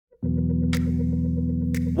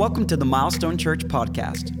Welcome to the Milestone Church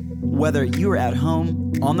podcast. Whether you are at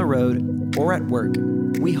home, on the road, or at work,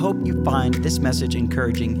 we hope you find this message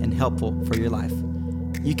encouraging and helpful for your life.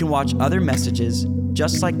 You can watch other messages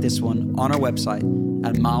just like this one on our website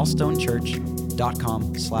at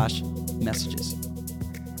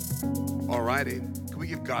milestonechurch.com/messages. All righty. Can we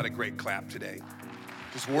give God a great clap today?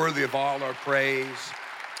 He's worthy of all our praise.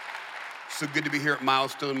 So good to be here at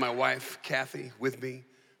Milestone. My wife, Kathy, with me,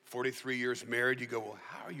 43 years married. You go, well,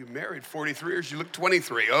 how are you married 43 years? You look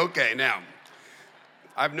 23. Okay, now,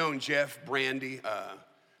 I've known Jeff, Brandy,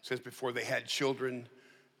 since before they had children.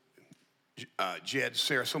 Jed,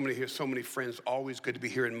 Sarah, so many friends. Always good to be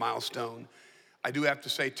here in Milestone. I do have to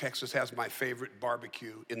say Texas has my favorite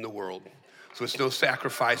barbecue in the world, so it's no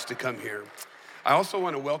sacrifice to come here. I also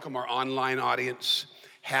want to welcome our online audience,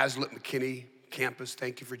 Hazlitt McKinney campus.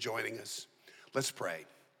 Thank you for joining us. Let's pray.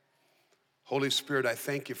 Holy Spirit, I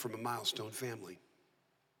thank you for my Milestone family.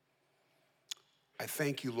 I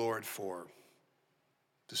thank you, Lord, for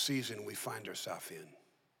the season we find ourselves in.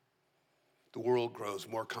 The world grows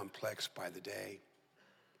more complex by the day.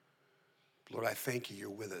 Lord, I thank you,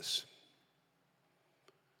 you're with us.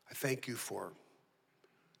 I thank you for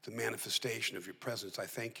the manifestation of your presence. I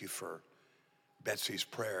thank you for Betsy's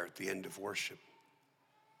prayer at the end of worship.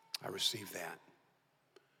 I receive that.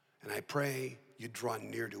 And I pray you draw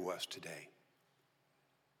near to us today.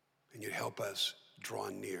 And you'd help us draw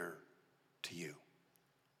near to you.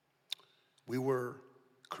 We were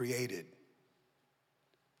created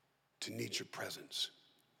to need your presence.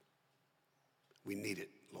 We need it,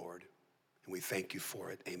 Lord, and we thank you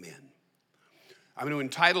for it. Amen. I'm going to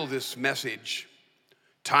entitle this message,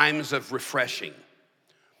 Times of Refreshing.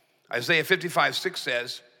 Isaiah 55:6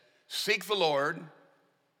 says, seek the Lord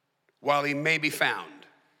while he may be found.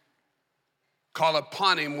 Call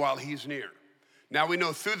upon him while he's near. Now we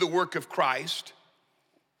know through the work of Christ,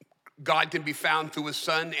 God can be found through his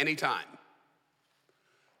Son anytime.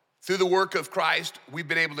 Through the work of Christ, we've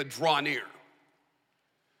been able to draw near.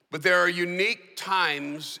 But there are unique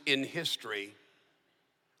times in history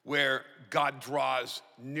where God draws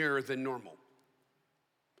nearer than normal.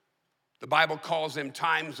 The Bible calls them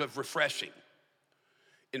times of refreshing.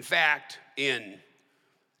 In fact, in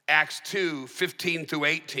Acts 2:15 through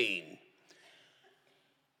 18,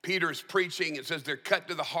 Peter's preaching. It says they're cut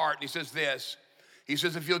to the heart. And he says this. He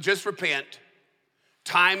says, if you'll just repent,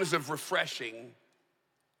 times of refreshing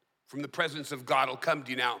from the presence of God will come to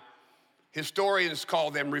you. Now, historians call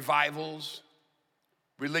them revivals,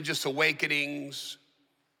 religious awakenings,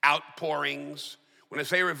 outpourings. When I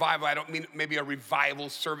say revival, I don't mean maybe a revival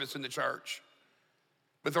service in the church.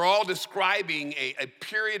 But they're all describing a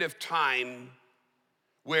period of time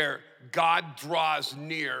where God draws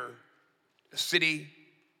near a city,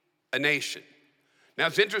 a nation. Now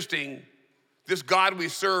it's interesting, this God we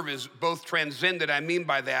serve is both transcendent, I mean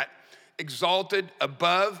by that, exalted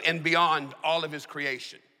above and beyond all of his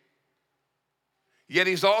creation. Yet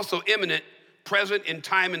he's also immanent, present in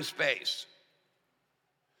time and space.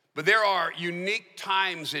 But there are unique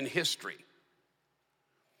times in history.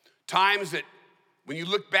 Times that when you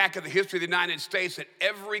look back at the history of the United States, at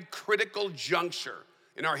every critical juncture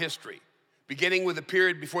in our history, beginning with the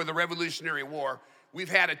period before the Revolutionary War, we've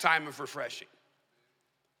had a time of refreshing.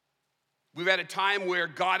 We've had a time where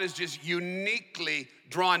God has just uniquely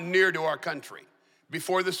drawn near to our country.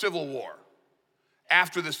 Before the Civil War,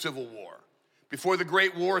 after the Civil War, before the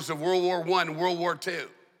great wars of World War I and World War II,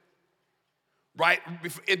 right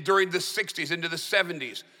during the 60s into the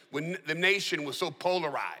 70s, when the nation was so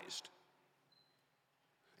polarized.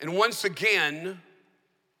 And once again,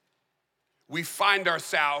 we find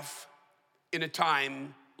ourselves in a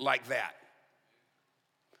time like that.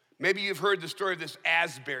 Maybe you've heard the story of this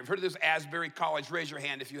Asbury. You've heard of this Asbury College? Raise your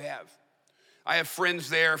hand if you have. I have friends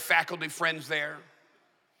there, faculty friends there.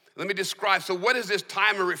 Let me describe. So what is this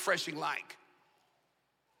time of refreshing like?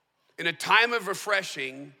 In a time of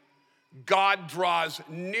refreshing, God draws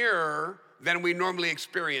nearer than we normally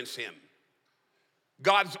experience him.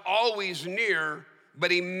 God's always near,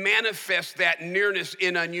 but he manifests that nearness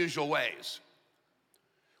in unusual ways.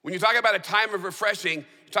 When you talk about a time of refreshing,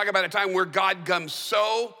 you talk about a time where God comes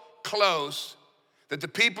so close that the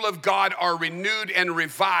people of God are renewed and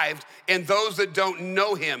revived, and those that don't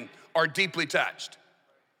know him are deeply touched.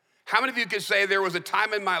 How many of you could say there was a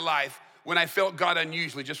time in my life when I felt God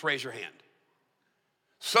unusually? Just raise your hand.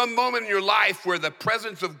 Some moment in your life where the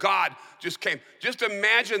presence of God just came. Just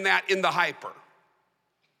imagine that in the hyper.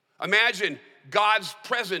 Imagine God's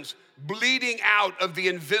presence bleeding out of the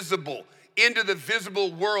invisible into the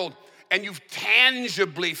visible world, and you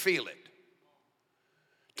tangibly feel it.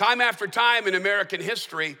 Time after time in American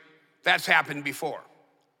history, that's happened before.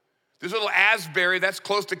 This little Asbury, that's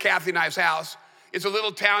close to Kathy and I's house, it's a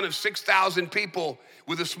little town of 6,000 people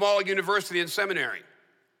with a small university and seminary.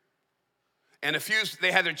 And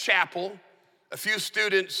they had their chapel. A few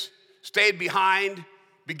students stayed behind,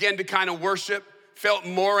 began to kind of worship, felt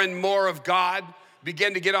more and more of God,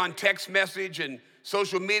 began to get on text message and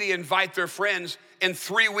social media, invite their friends. And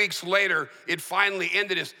 3 weeks later, it finally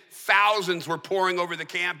ended as thousands were pouring over the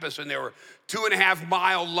campus, and there were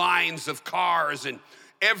 2.5-mile lines of cars, and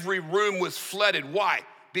every room was flooded. Why?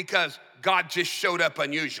 Because God just showed up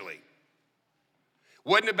unusually.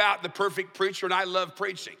 Wasn't about the perfect preacher, and I love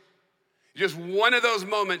preaching. Just one of those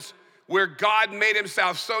moments where God made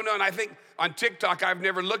himself so known. I think on TikTok, I've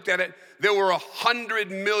never looked at it, there were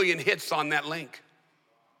 100 million hits on that link.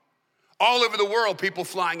 All over the world, people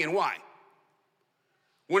flying in. Why?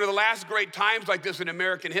 One of the last great times like this in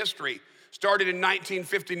American history started in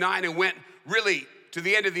 1959 and went really to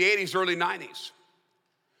the end of the 80s, early 90s.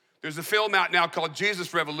 There's a film out now called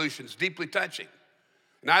Jesus Revolutions, deeply touching.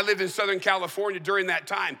 And I lived in Southern California during that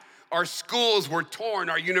time. Our schools were torn,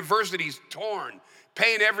 our universities torn,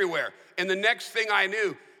 pain everywhere. And the next thing I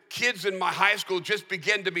knew, kids in my high school just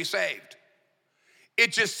began to be saved.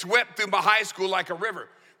 It just swept through my high school like a river.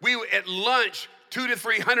 We at lunch, 200 to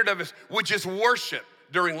 300 of us would just worship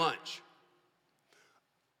during lunch.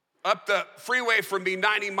 Up the freeway from me,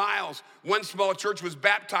 90 miles, one small church was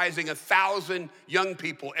baptizing 1,000 young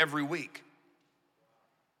people every week.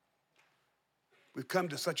 We've come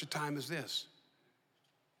to such a time as this.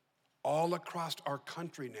 All across our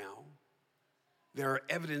country now, there are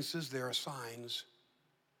evidences, there are signs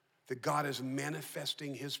that God is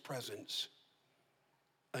manifesting his presence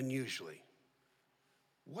unusually.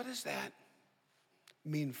 What does that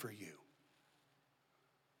mean for you?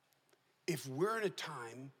 If we're in a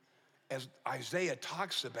time, as Isaiah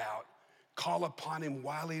talks about, call upon him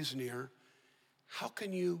while he's near, how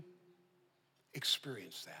can you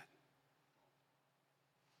experience that?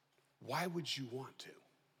 Why would you want to?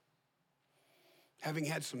 Having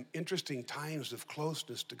had some interesting times of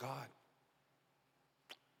closeness to God.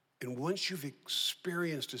 And once you've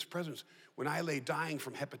experienced his presence, when I lay dying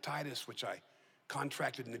from hepatitis, which I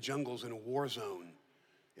contracted in the jungles in a war zone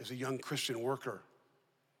as a young Christian worker,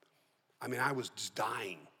 I was just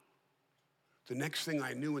dying. The next thing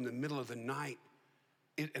I knew, in the middle of the night,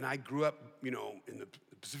 and I grew up, in the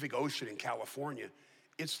Pacific Ocean in California,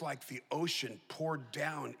 it's like the ocean poured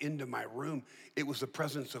down into my room. It was the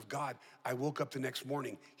presence of God. I woke up the next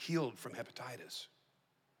morning healed from hepatitis.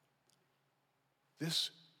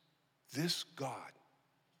 This God,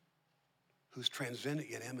 who's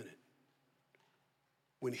transcendent yet eminent,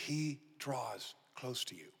 when he draws close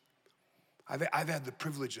to you. I've had the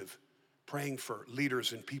privilege of praying for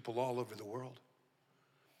leaders and people all over the world.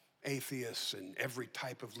 Atheists and every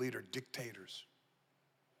type of leader, dictators.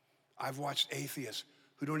 I've watched atheists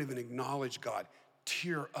who don't even acknowledge God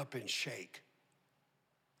tear up and shake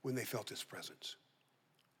when they felt his presence.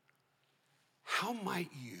 How might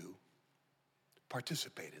you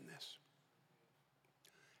participate in this?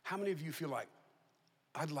 How many of you feel like,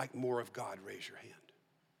 I'd like more of God? Raise your hand.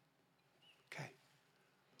 Okay.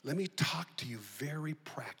 Let me talk to you very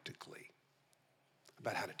practically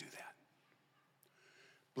about how to do that.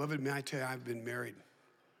 Beloved, may I tell you, I've been married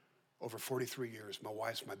over 43 years. My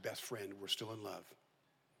wife's my best friend. We're still in love.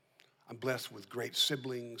 I'm blessed with great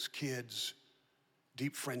siblings, kids,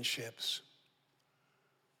 deep friendships,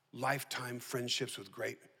 lifetime friendships with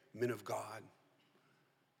great men of God.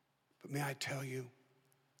 But may I tell you,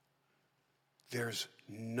 there's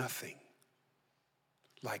nothing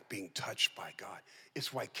like being touched by God.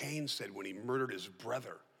 It's why Cain said when he murdered his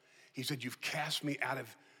brother, he said, "You've cast me out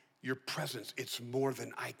of your presence. It's more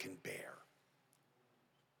than I can bear."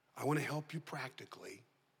 I want to help you practically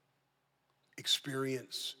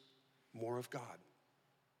experience more of God.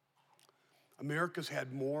 America's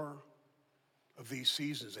had more of these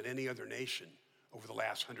seasons than any other nation over the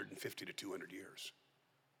last 150 to 200 years.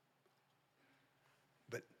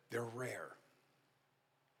 But they're rare.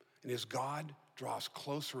 And as God draws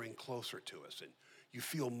closer and closer to us, and you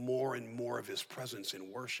feel more and more of his presence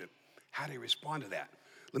in worship, how do you respond to that?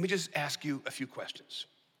 Let me just ask you a few questions.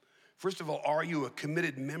 First of all, are you a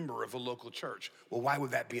committed member of a local church? Well, why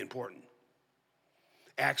would that be important?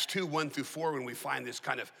 Acts 2, 1 through 4, when we find this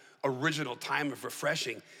kind of original time of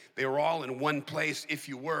refreshing, they were all in one place. If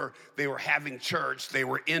you were, they were having church, they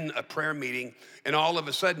were in a prayer meeting, and all of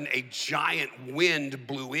a sudden a giant wind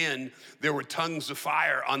blew in. There were tongues of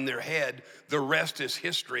fire on their head. The rest is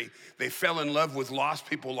history. They fell in love with lost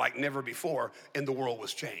people like never before, and the world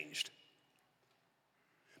was changed.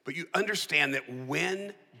 But you understand that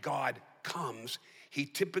when God comes, he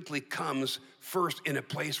typically comes first in a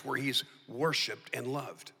place where he's worshiped and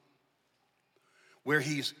loved, where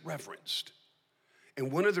he's reverenced.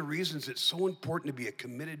 And one of the reasons it's so important to be a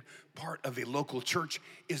committed part of a local church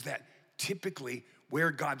is that typically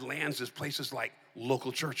where God lands is places like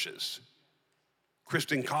local churches.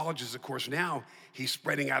 Christian colleges, of course, now he's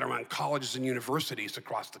spreading out around colleges and universities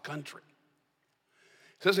across the country.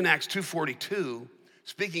 It says in Acts 2:42,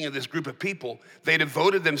 speaking of this group of people, they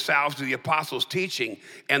devoted themselves to the apostles' teaching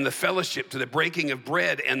and the fellowship, to the breaking of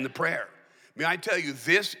bread and the prayer. May I tell you,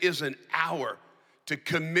 this is an hour to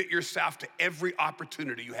commit yourself to every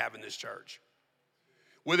opportunity you have in this church.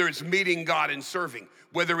 Whether it's meeting God and serving,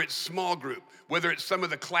 whether it's small group, whether it's some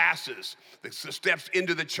of the classes, the steps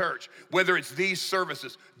into the church, whether it's these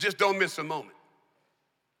services, just don't miss a moment.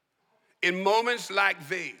 In moments like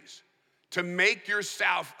these, to make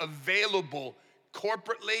yourself available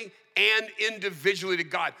corporately and individually to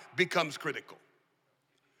God becomes critical.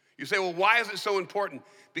 You say, well, why is it so important?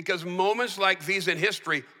 Because moments like these in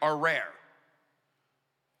history are rare.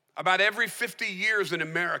 About every 50 years in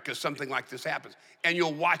America, something like this happens, and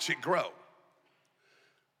you'll watch it grow.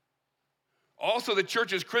 Also, the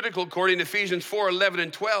church is critical, according to Ephesians 4:11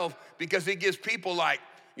 and 12, because it gives people like,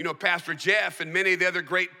 Pastor Jeff and many of the other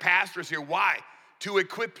great pastors here. Why? To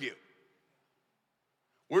equip you.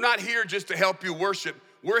 We're not here just to help you worship.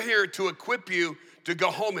 We're here to equip you to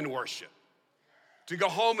go home and worship, to go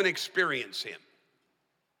home and experience him.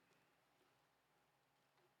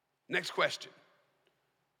 Next question.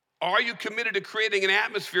 Are you committed to creating an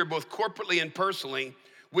atmosphere both corporately and personally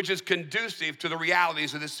which is conducive to the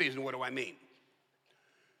realities of this season? What do I mean?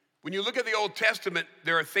 When you look at the Old Testament,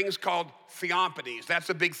 there are things called theophanies.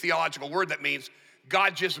 That's a big theological word that means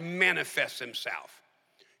God just manifests himself.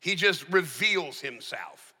 He just reveals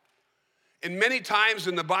himself. And many times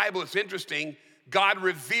in the Bible, it's interesting, God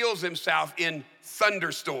reveals himself in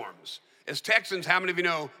thunderstorms. As Texans, how many of you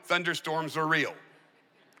know thunderstorms are real?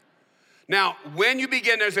 Now, when you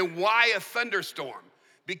begin to say, why a thunderstorm?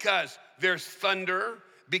 Because there's thunder,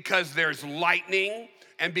 because there's lightning,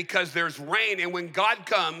 and because there's rain. And when God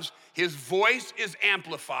comes, his voice is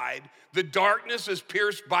amplified, the darkness is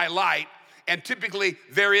pierced by light, and typically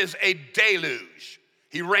there is a deluge.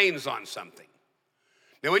 He rains on something.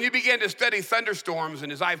 Now, when you begin to study thunderstorms,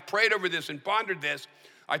 and as I've prayed over this and pondered this,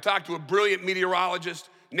 I talked to a brilliant meteorologist,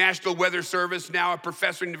 National Weather Service, now a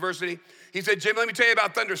professor in university. He said, Jim, let me tell you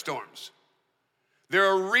about thunderstorms.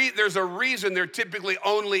 There's a reason they're typically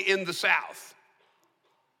only in the South.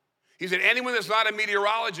 He said, anyone that's not a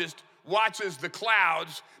meteorologist watches the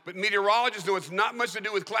clouds, but meteorologists know it's not much to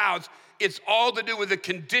do with clouds. It's all to do with the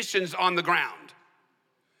conditions on the ground.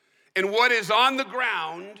 And what is on the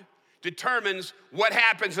ground determines what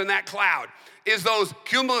happens in that cloud. Is those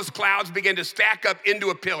cumulus clouds begin to stack up into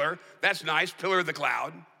a pillar. That's nice, pillar of the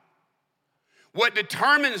cloud. What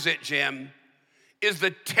determines it, Jim, is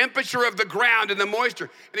the temperature of the ground and the moisture.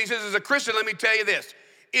 And he says, as a Christian, let me tell you this.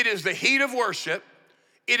 It is the heat of worship.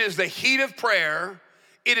 It is the heat of prayer.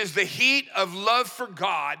 It is the heat of love for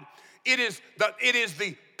God. It is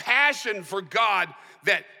the passion for God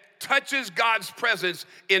that touches God's presence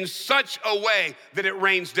in such a way that it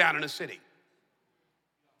rains down in a city.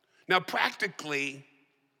 Now, practically,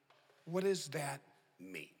 what does that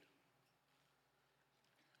mean?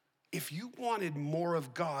 If you wanted more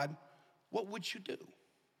of God, what would you do?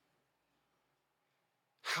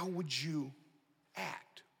 How would you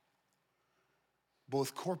act?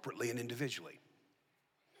 Both corporately and individually.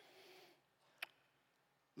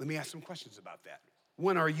 Let me ask some questions about that.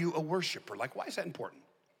 When are you a worshiper? Why is that important?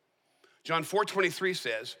 John 4:23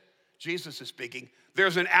 says, Jesus is speaking,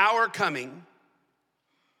 there's an hour coming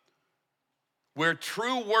where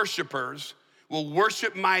true worshipers will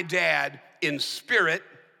worship my dad in spirit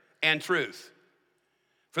and truth.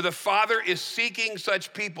 For the Father is seeking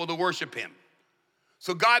such people to worship him.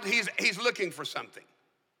 So God, he's looking for something.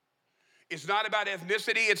 It's not about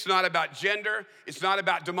ethnicity. It's not about gender. It's not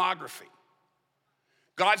about demography.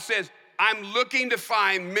 God says, I'm looking to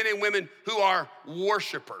find men and women who are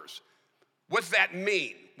worshipers. What's that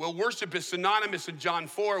mean? Well, worship is synonymous in John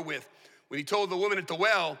 4 with when he told the woman at the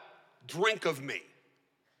well, drink of me.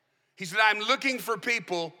 He said, I'm looking for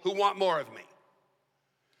people who want more of me.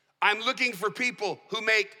 I'm looking for people who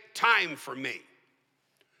make time for me.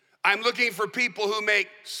 I'm looking for people who make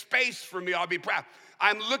space for me. I'll be proud.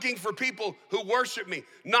 I'm looking for people who worship me,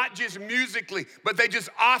 not just musically, but they just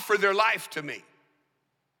offer their life to me.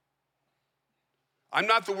 I'm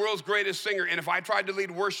not the world's greatest singer, and if I tried to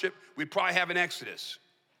lead worship, we'd probably have an exodus.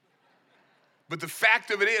 But the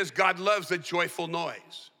fact of it is, God loves a joyful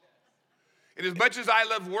noise. And as much as I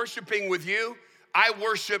love worshiping with you, I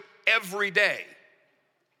worship every day.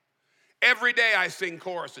 every day I sing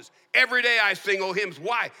choruses. Every day I sing old hymns.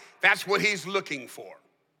 Why? That's what he's looking for.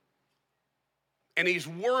 And he's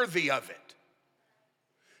worthy of it.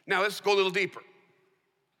 Now let's go a little deeper.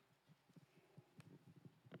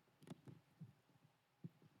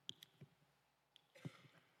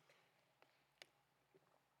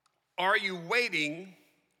 Are you waiting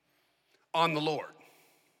on the Lord?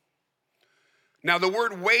 Now, the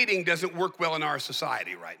word waiting doesn't work well in our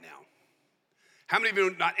society right now. How many of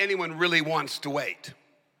you, not anyone really wants to wait?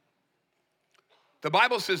 The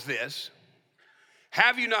Bible says this,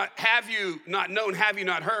 have you not known, have you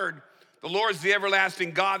not heard, the Lord is the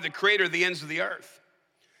everlasting God, the creator of the ends of the earth.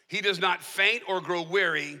 He does not faint or grow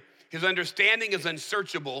weary. His understanding is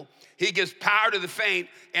unsearchable. He gives power to the faint,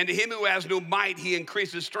 and to him who has no might, he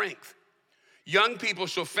increases strength. Young people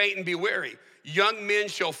shall faint and be weary. Young men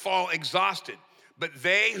shall fall exhausted. But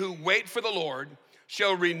they who wait for the Lord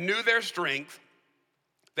shall renew their strength.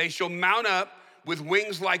 They shall mount up with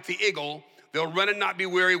wings like the eagle. They'll run and not be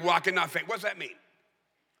weary, walk and not faint. What does that mean?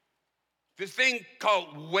 This thing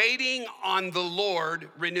called waiting on the Lord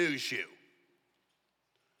renews you.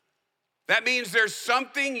 That means there's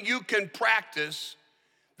something you can practice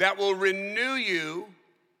that will renew you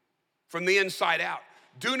from the inside out.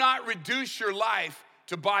 Do not reduce your life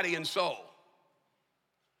to body and soul.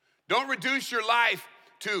 Don't reduce your life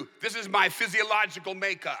to, this is my physiological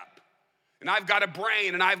makeup, and I've got a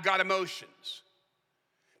brain and I've got emotions.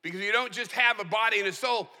 Because you don't just have a body and a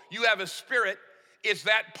soul, you have a spirit. It's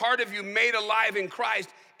that part of you made alive in Christ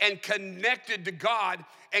and connected to God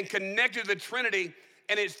and connected to the Trinity.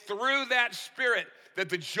 And it's through that spirit that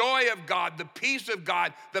the joy of God, the peace of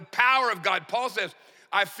God, the power of God, Paul says,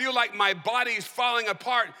 I feel like my body's falling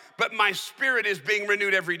apart, but my spirit is being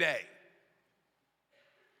renewed every day.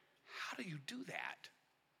 How do you do that?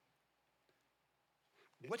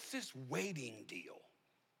 What's this waiting deal?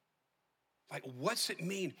 Like, what's it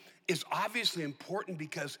mean? It's obviously important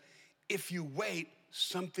because if you wait,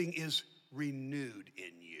 something is renewed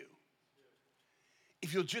in you.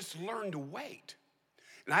 If you'll just learn to wait.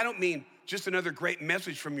 And I don't mean just another great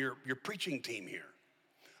message from your preaching team here.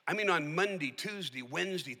 I mean on Monday, Tuesday,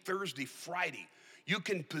 Wednesday, Thursday, Friday, you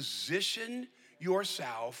can position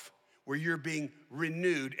yourself where you're being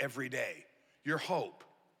renewed every day. Your hope,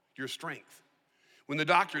 your strength. When the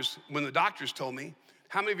doctors told me,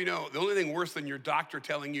 how many of you know the only thing worse than your doctor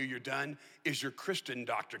telling you you're done is your Christian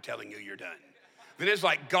doctor telling you you're done? Then it's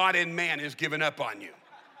like God and man has given up on you.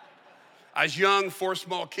 I was young, 4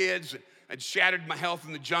 small kids. I'd shattered my health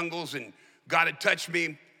in the jungles, and God had touched me.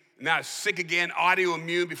 And now I was sick again,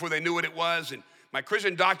 autoimmune before they knew what it was. And my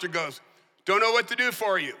Christian doctor goes, don't know what to do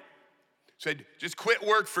for you. Said, just quit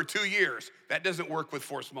work for 2 years. That doesn't work with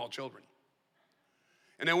 4 small children.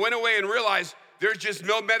 And I went away and realized there's just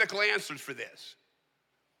no medical answers for this.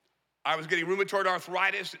 I was getting rheumatoid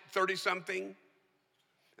arthritis at 30-something.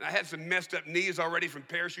 And I had some messed up knees already from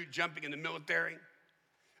parachute jumping in the military.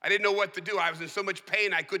 I didn't know what to do. I was in so much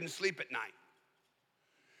pain I couldn't sleep at night.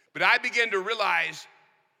 But I began to realize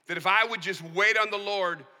that if I would just wait on the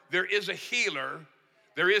Lord, there is a healer.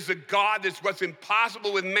 There is a God that's what's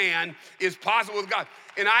impossible with man is possible with God.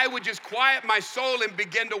 And I would just quiet my soul and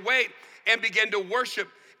begin to wait and begin to worship.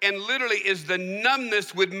 And literally as the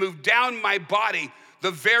numbness would move down my body, the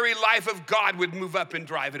very life of God would move up and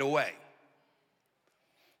drive it away.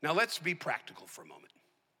 Now let's be practical for a moment.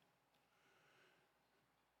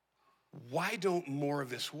 Why don't more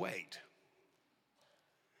of us wait?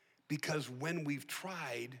 Because when we've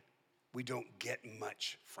tried, we don't get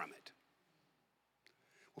much from it.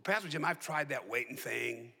 Well, Pastor Jim, I've tried that waiting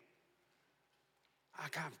thing. I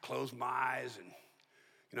kind of closed my eyes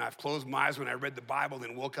and, I've closed my eyes when I read the Bible,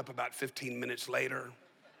 then woke up about 15 minutes later.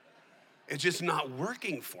 It's just not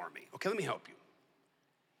working for me. Okay, let me help you.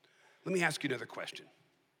 Let me ask you another question.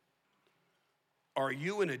 Are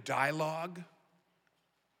you in a dialogue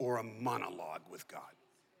or a monologue with God?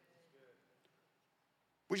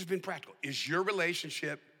 We've just been practical. Is your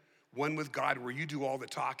relationship one with God where you do all the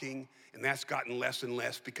talking and that's gotten less and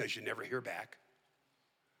less because you never hear back?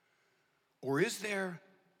 Or is there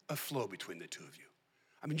a flow between the two of you?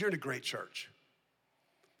 I mean, you're in a great church.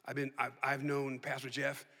 I've known Pastor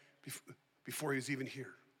Jeff before he was even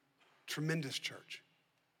here. Tremendous church.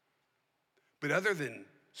 But other than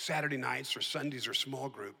Saturday nights or Sundays or small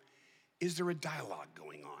group, is there a dialogue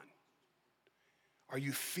going on? Are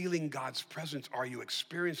you feeling God's presence? Are you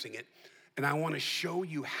experiencing it? And I want to show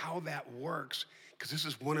you how that works because this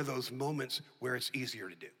is one of those moments where it's easier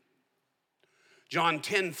to do. John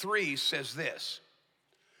 10:3 says this,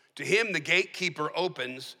 to him the gatekeeper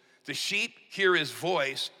opens, the sheep hear his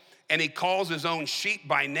voice, and he calls his own sheep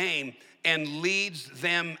by name and leads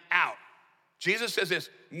them out. Jesus says this,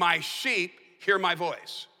 my sheep hear my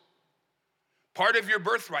voice. Part of your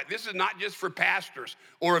birthright. This is not just for pastors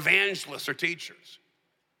or evangelists or teachers.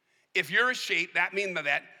 If you're a sheep, that means by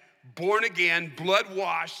that, born again, blood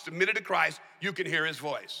washed, submitted to Christ, you can hear his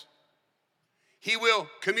voice. He will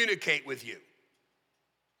communicate with you.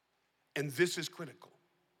 And this is critical.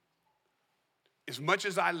 As much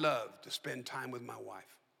as I love to spend time with my wife,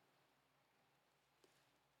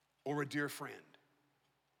 or a dear friend,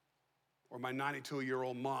 or my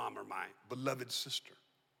 92-year-old mom, or my beloved sister,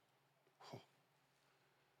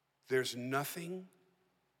 there's nothing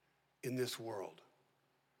in this world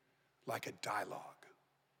like a dialogue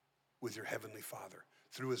with your Heavenly Father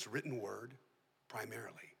through his written word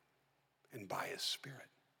primarily and by his Spirit.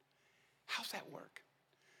 How's that work?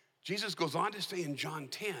 Jesus goes on to say in John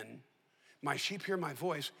 10, my sheep hear my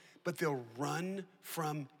voice, but they'll run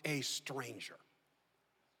from a stranger.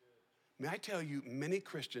 May I tell you, many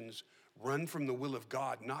Christians run from the will of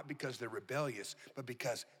God, not because they're rebellious, but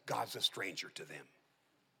because God's a stranger to them.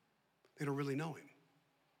 They don't really know him.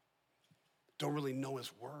 Don't really know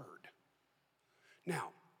his word. Now,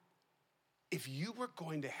 if you were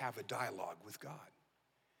going to have a dialogue with God,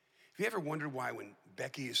 have you ever wondered why when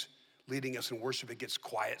Becky's leading us in worship, it gets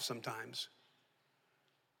quiet sometimes?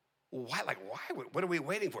 Why? What are we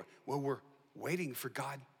waiting for? Well, we're waiting for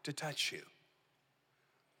God to touch you.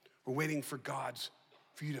 We're waiting for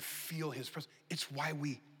you to feel his presence. It's why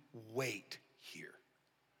we wait here.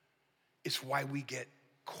 It's why we get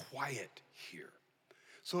quiet here.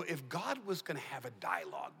 So if God was going to have a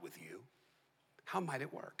dialogue with you, how might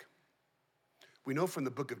it work? We know from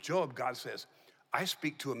the book of Job, God says, I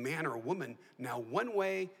speak to a man or a woman now one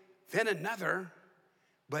way, then another,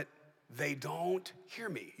 but they don't hear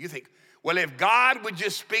me. You think, well, if God would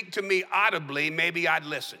just speak to me audibly, maybe I'd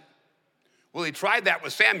listen. Well, he tried that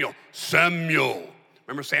with Samuel. Samuel.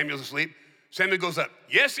 Remember Samuel's asleep? Samuel goes up,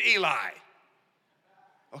 yes, Eli.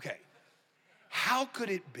 Okay. How could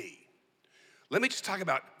it be? Let me just talk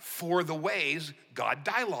about 4 of the ways God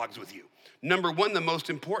dialogues with you. Number 1, the most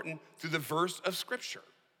important, through the verse of Scripture.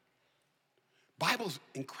 Bible's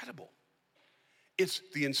incredible. It's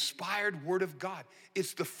the inspired word of God.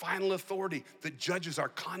 It's the final authority that judges our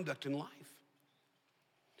conduct in life.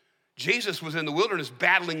 Jesus was in the wilderness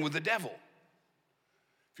battling with the devil.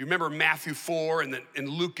 If you remember Matthew 4 and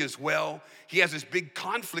Luke as well, he has this big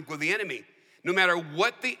conflict with the enemy. No matter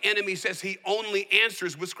what the enemy says, he only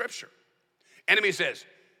answers with Scripture. Enemy says,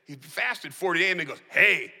 he fasted 40 days and he goes,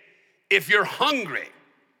 hey, if you're hungry,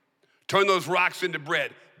 turn those rocks into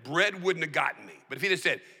bread. Bread wouldn't have gotten me. But if he'd have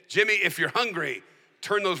said, Jimmy, if you're hungry,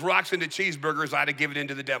 turn those rocks into cheeseburgers, I'd have given it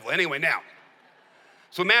into the devil. Anyway, now,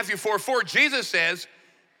 so Matthew 4:4, Jesus says,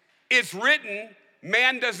 it's written,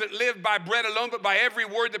 man doesn't live by bread alone, but by every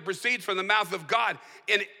word that proceeds from the mouth of God.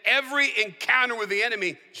 In every encounter with the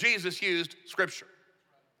enemy, Jesus used Scripture.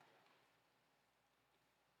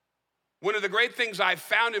 One of the great things I've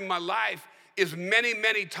found in my life is many,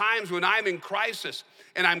 many times when I'm in crisis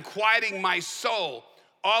and I'm quieting my soul,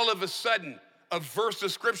 all of a sudden, a verse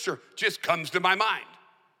of Scripture just comes to my mind.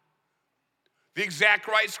 The exact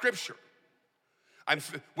right Scripture.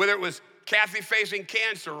 Whether it was Kathy facing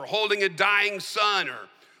cancer or holding a dying son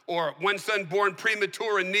or one son born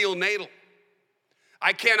premature and neonatal.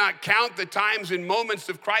 I cannot count the times and moments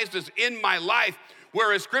of crisis in my life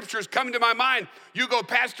where a scripture's come to my mind. You go,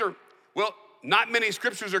 Pastor, well, not many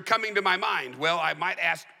scriptures are coming to my mind. Well, I might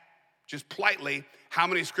ask just politely, how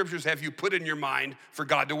many scriptures have you put in your mind for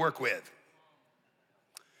God to work with?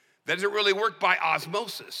 That doesn't really work by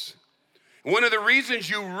osmosis. One of the reasons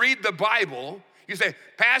you read the Bible, you say,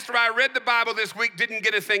 Pastor, I read the Bible this week, didn't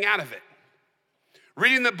get a thing out of it.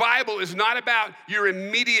 Reading the Bible is not about your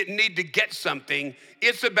immediate need to get something.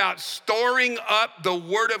 It's about storing up the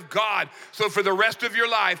Word of God so for the rest of your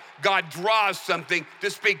life, God draws something to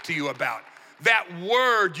speak to you about. That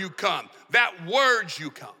word you come. That word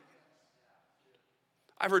you come.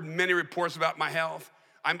 I've heard many reports about my health.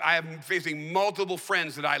 I am facing multiple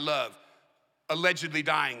friends that I love allegedly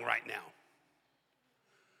dying right now.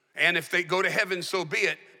 And if they go to heaven, so be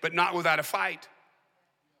it, but not without a fight.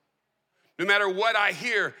 No matter what I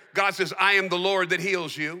hear, God says, I am the Lord that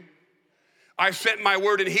heals you. I sent my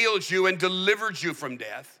word and healed you and delivered you from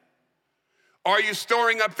death. Are you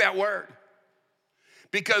storing up that word?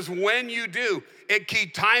 Because when you do, at key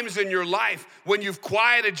times in your life, when you've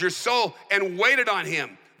quieted your soul and waited on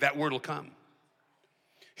him, that word will come.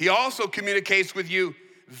 He also communicates with you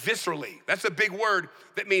viscerally. That's a big word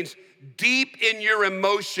that means deep in your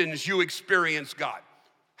emotions you experience God.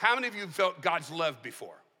 How many of you felt God's love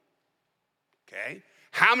before? Okay.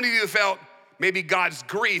 How many of you felt maybe God's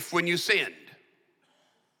grief when you sinned?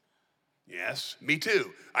 Yes, me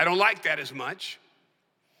too. I don't like that as much.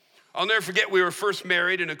 I'll never forget we were first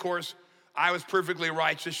married, and of course, I was perfectly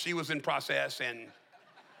righteous. She was in process, and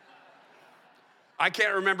I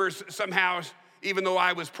can't remember, somehow, even though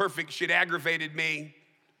I was perfect, she'd aggravated me.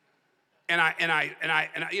 And I,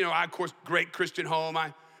 you know, I, of course, great Christian home.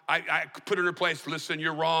 I put her in her place. Listen,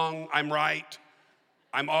 you're wrong. I'm right.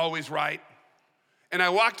 I'm always right. And I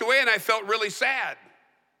walked away and I felt really sad.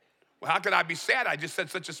 Well, how could I be sad? I just said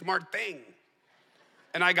such a smart thing.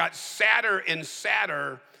 And I got sadder and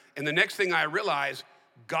sadder. And the next thing I realized,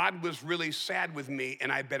 God was really sad with me,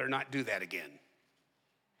 and I better not do that again.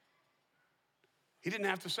 He didn't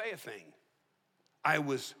have to say a thing. I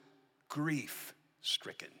was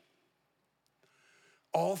grief-stricken.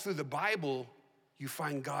 All through the Bible, you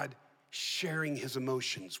find God sharing his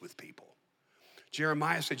emotions with people.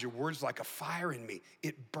 Jeremiah said, your word's like a fire in me.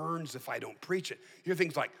 It burns if I don't preach it. You hear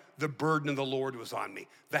things like, the burden of the Lord was on me.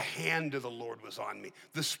 The hand of the Lord was on me.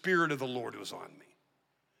 The Spirit of the Lord was on me.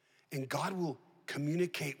 And God will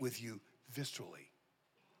communicate with you viscerally.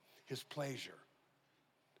 His pleasure,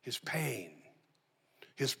 his pain,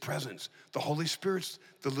 his presence. The Holy Spirit's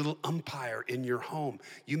the little umpire in your home.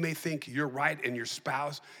 You may think you're right and your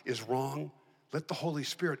spouse is wrong. Let the Holy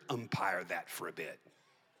Spirit umpire that for a bit.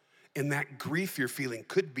 And that grief you're feeling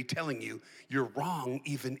could be telling you you're wrong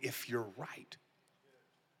even if you're right.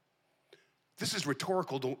 This is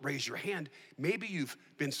rhetorical, don't raise your hand. Maybe you've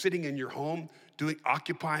been sitting in your home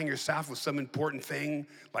occupying yourself with some important thing,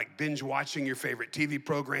 like binge watching your favorite TV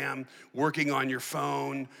program, working on your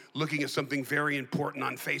phone, looking at something very important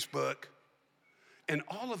on Facebook. And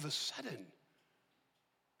all of a sudden,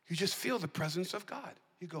 you just feel the presence of God.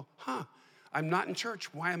 You go, I'm not in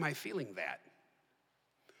church. Why am I feeling that?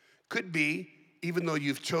 Could be, even though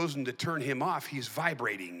you've chosen to turn him off, he's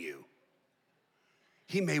vibrating you.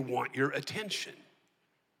 He may want your attention.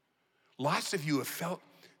 Lots of you have felt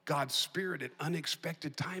God's Spirit at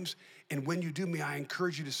unexpected times, and when you do, may I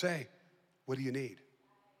encourage you to say, what do you need?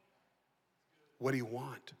 What do you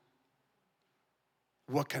want?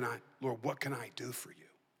 Lord, what can I do for you?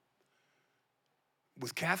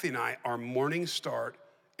 With Kathy and I, our mornings start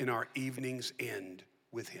and our evenings end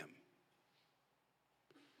with him.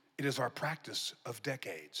 It is our practice of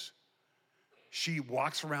decades. She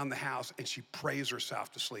walks around the house and she prays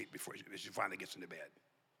herself to sleep before she finally gets into bed.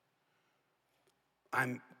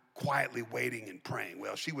 I'm quietly waiting and praying.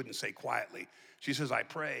 Well, she wouldn't say quietly. She says, I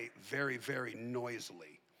pray very, very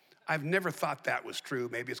noisily. I've never thought that was true.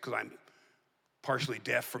 Maybe it's because I'm partially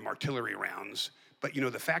deaf from artillery rounds. But you know,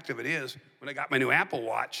 the fact of it is, when I got my new Apple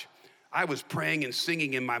Watch, I was praying and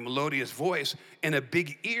singing in my melodious voice, and a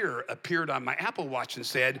big ear appeared on my Apple Watch and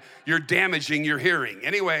said, you're damaging your hearing.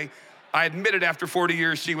 Anyway, I admitted after 40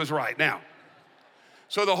 years she was right. Now,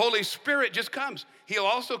 so the Holy Spirit just comes. He'll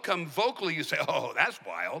also come vocally. You say, oh, that's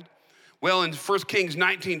wild. Well, in 1 Kings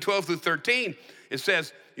 19, 12 through 13, it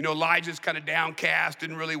says, you know, Elijah's kind of downcast,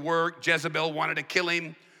 didn't really work. Jezebel wanted to kill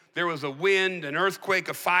him. There was a wind, an earthquake,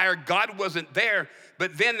 a fire. God wasn't there,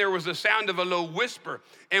 but then there was the sound of a low whisper.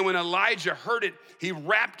 And when Elijah heard it, he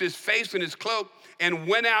wrapped his face in his cloak and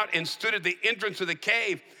went out and stood at the entrance of the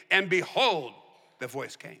cave. And behold, the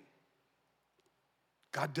voice came.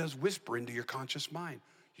 God does whisper into your conscious mind.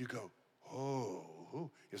 You go, oh,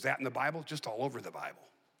 is that in the Bible? Just all over the Bible.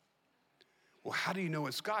 Well, how do you know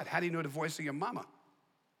it's God? How do you know the voice of your mama?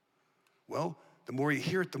 Well, the more you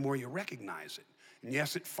hear it, the more you recognize it. And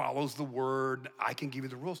yes, it follows the word. I can give you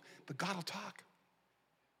the rules, but God will talk.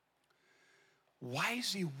 Why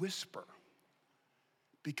does he whisper?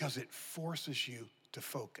 Because it forces you to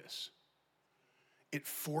focus. It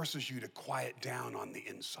forces you to quiet down on the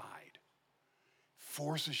inside.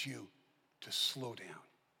 Forces you to slow down.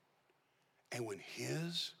 And when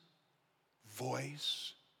his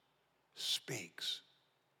voice speaks,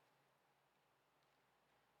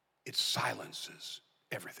 it silences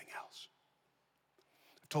everything else.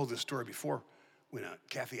 I've told this story before when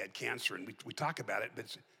Kathy had cancer, and we talk about it, but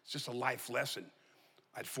it's just a life lesson.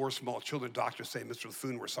 I had 4 small children. Doctors say, Mr.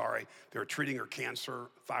 Laffoon, we're sorry. They were treating her cancer,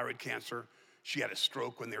 thyroid cancer. She had a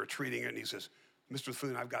stroke when they were treating it, and he says, Mr.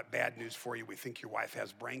 Laffoon, I've got bad news for you. We think your wife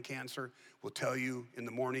has brain cancer. We'll tell you in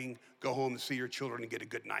the morning, go home and see your children and get a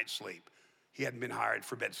good night's sleep. He hadn't been hired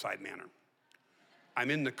for bedside manner.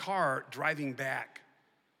 I'm in the car driving back.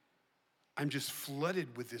 I'm just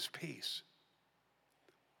flooded with this peace.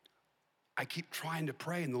 I keep trying to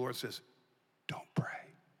pray, and the Lord says, don't pray.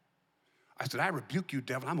 I said, I rebuke you,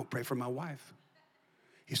 devil. I'm going to pray for my wife.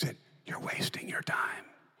 He said, you're wasting your time.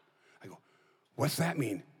 I go, what's that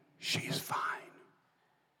mean? She's fine.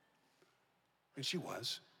 And she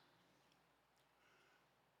was.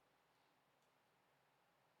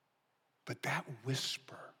 But that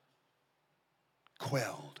whisper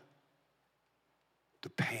quelled the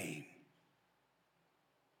pain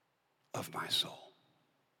of my soul.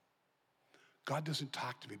 God doesn't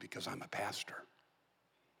talk to me because I'm a pastor.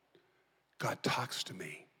 God talks to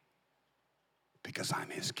me because I'm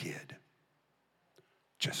his kid,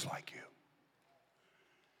 just like you.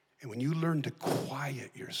 And when you learn to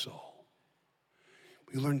quiet your soul,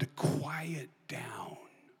 when you learn to quiet down,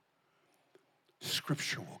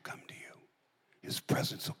 Scripture will come to you. His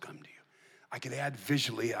presence will come to you. I could add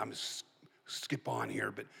visually, I'm skip on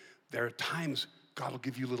here, but there are times God will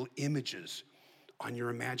give you little images on your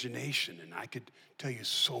imagination, and I could tell you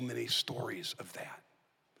so many stories of that.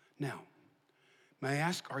 Now, may I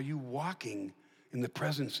ask, are you walking in the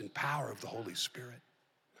presence and power of the Holy Spirit?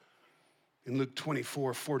 In Luke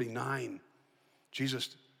 24:49,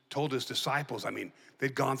 Jesus told his disciples,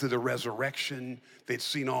 they'd gone through the resurrection, they'd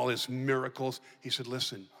seen all his miracles. He said,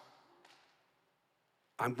 listen,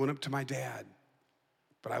 I'm going up to my dad,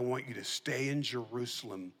 but I want you to stay in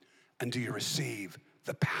Jerusalem until you receive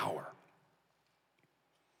the power.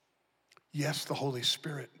 Yes, the Holy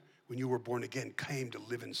Spirit, when you were born again, came to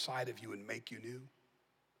live inside of you and make you new.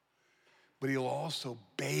 But he'll also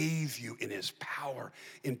bathe you in his power,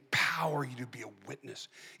 empower you to be a witness,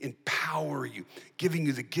 empower you, giving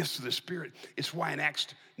you the gifts of the Spirit. It's why in Acts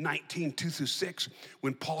 19:2-6,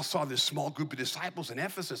 when Paul saw this small group of disciples in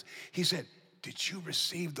Ephesus, he said, did you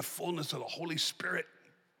receive the fullness of the Holy Spirit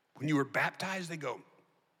when you were baptized? They go,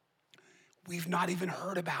 we've not even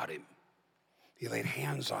heard about him. He laid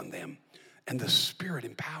hands on them, and the Spirit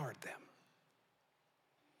empowered them.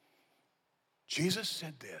 Jesus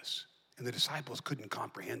said this, and the disciples couldn't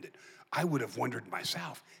comprehend it. I would have wondered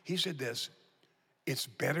myself. He said this, it's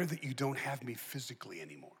better that you don't have me physically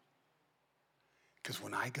anymore. Because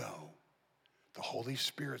when I go, the Holy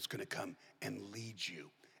Spirit's gonna come and lead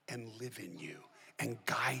you and live in you and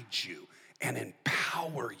guide you and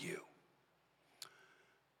empower you.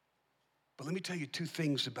 But let me tell you two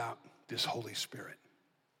things about this Holy Spirit.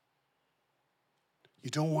 You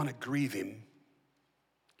don't want to grieve him.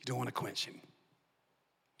 You don't want to quench him.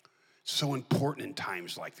 It's so important in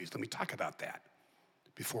times like these. Let me talk about that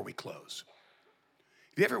before we close.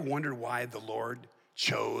 Have you ever wondered why the Lord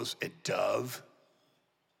chose a dove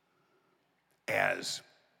as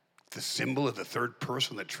the symbol of the third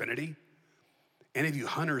person of the Trinity? Any of you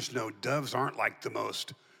hunters know doves aren't like the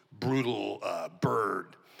most brutal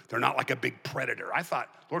bird. They're not like a big predator. I thought,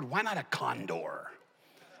 Lord, why not a condor?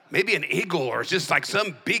 Maybe an eagle or just like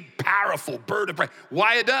some big, powerful bird of prey.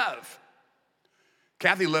 Why a dove?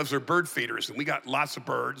 Kathy loves her bird feeders, and we got lots of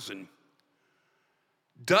birds. And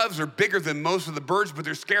doves are bigger than most of the birds, but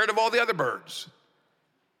they're scared of all the other birds.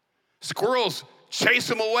 Squirrels chase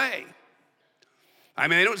them away.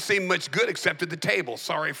 They don't seem much good except at the table.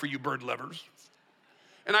 Sorry for you bird lovers.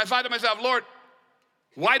 And I thought to myself, Lord,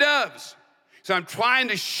 why doves? So I'm trying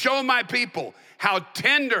to show my people how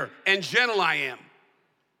tender and gentle I am.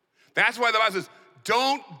 That's why the Bible says,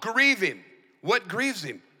 don't grieve him. What grieves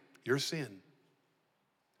him? Your sin,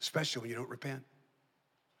 especially when you don't repent.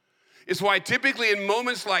 It's why typically in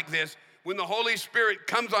moments like this, when the Holy Spirit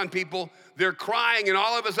comes on people, they're crying, and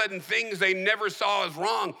all of a sudden things they never saw as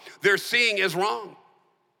wrong, they're seeing as wrong.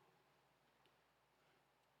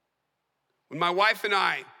 When my wife and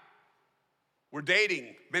I were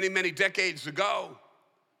dating many, many decades ago,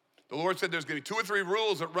 the Lord said there's going to be 2 or 3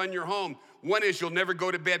 rules that run your home. One is you'll never go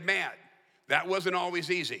to bed mad. That wasn't always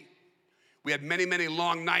easy. We had many, many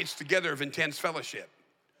long nights together of intense fellowship.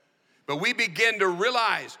 But we began to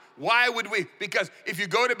realize, why would we? Because if you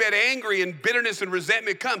go to bed angry and bitterness and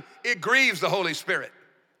resentment come, it grieves the Holy Spirit.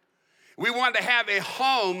 We wanted to have a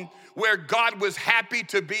home where God was happy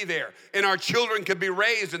to be there and our children could be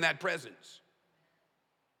raised in that presence.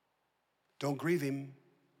 Don't grieve him.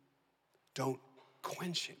 Don't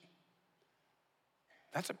quench him.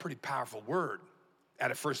 That's a pretty powerful word out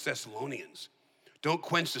of 1 Thessalonians. Don't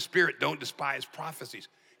quench the Spirit. Don't despise prophecies.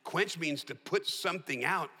 Quench means to put something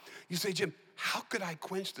out. You say, Jim, how could I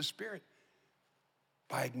quench the Spirit?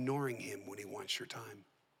 By ignoring him when he wants your time.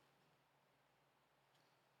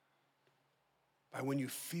 By when you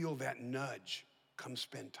feel that nudge, come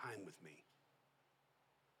spend time with me.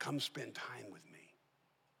 Come spend time with me.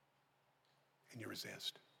 And you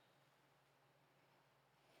resist.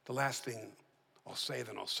 The last thing I'll say,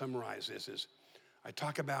 then I'll summarize this, is I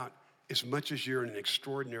talk about as much as you're in an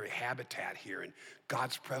extraordinary habitat here and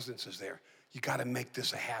God's presence is there, you got to make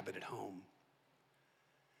this a habit at home.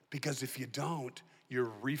 Because if you don't,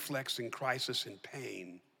 your reflex in crisis and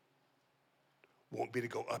pain won't be to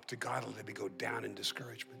go up to God, it'll be go down in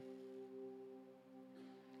discouragement.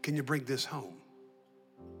 Can you bring this home?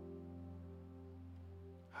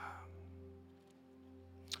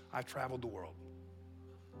 I've traveled the world,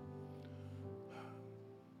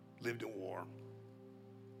 lived in war,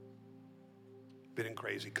 been in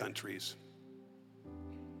crazy countries,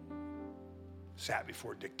 sat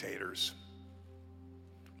before dictators,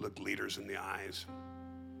 looked leaders in the eyes,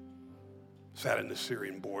 sat in the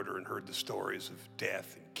Syrian border and heard the stories of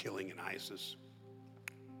death and killing in ISIS.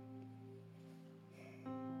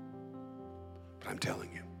 But I'm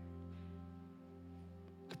telling you,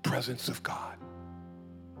 the presence of God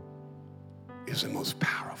is the most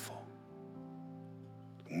powerful,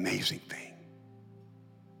 amazing thing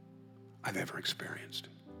I've ever experienced.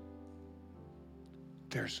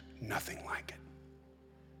 There's nothing like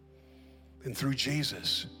it. And through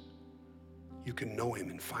Jesus, you can know him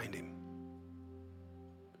and find him.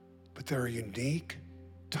 But there are unique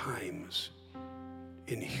times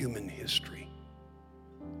in human history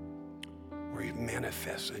where he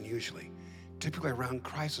manifests unusually, typically around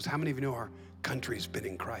crisis. How many of you know our country's been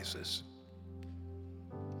in crisis?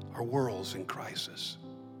 Our world's in crisis.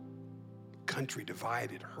 Country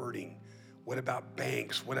divided, hurting. What about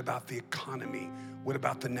banks? What about the economy? What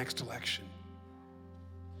about the next election?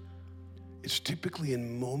 It's typically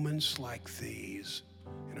in moments like these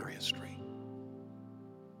in our history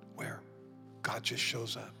where God just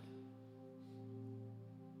shows up,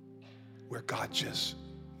 where God just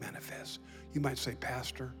manifests. You might say,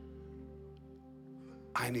 Pastor,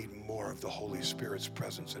 I need more of the Holy Spirit's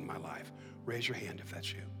presence in my life. Raise your hand if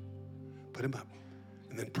that's you. Put him up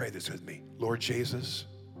and then pray this with me. Lord Jesus,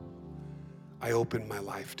 I open my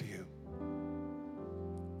life to you.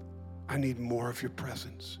 I need more of your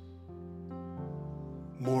presence,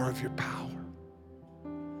 more of your power.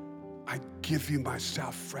 I give you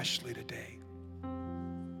myself freshly today.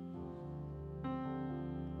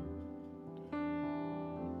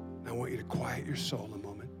 I want you to quiet your soul a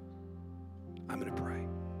moment. I'm going to pray.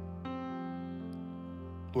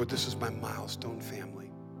 Lord, this is my Milestone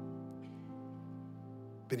family.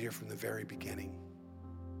 Been here from the very beginning.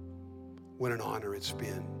 What an honor it's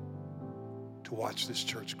been to watch this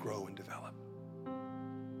church grow and develop.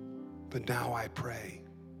 But now I pray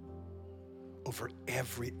over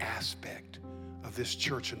every aspect of this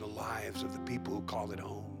church and the lives of the people who call it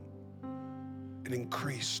home, an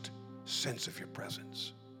increased sense of your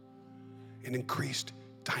presence, an increased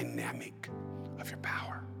dynamic of your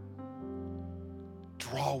power.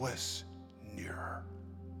 Draw us nearer.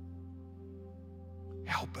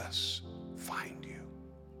 Help us find you.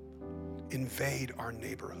 Invade our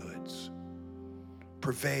neighborhoods.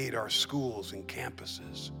 Pervade our schools and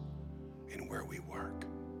campuses and where we work.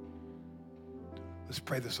 Let's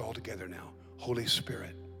pray this all together now. Holy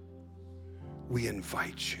Spirit, we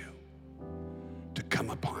invite you to come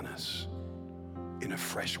upon us in a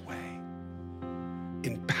fresh way.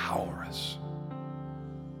 Empower us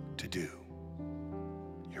to do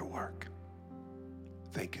your work.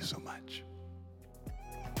 Thank you so much.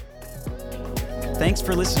 Thanks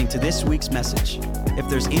for listening to this week's message. If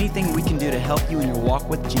there's anything we can do to help you in your walk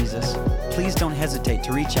with Jesus, please don't hesitate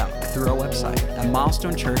to reach out through our website at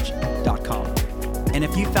milestonechurch.com. And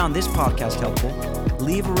if you found this podcast helpful,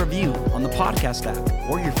 leave a review on the podcast app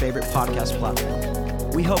or your favorite podcast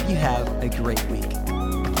platform. We hope you have a great week.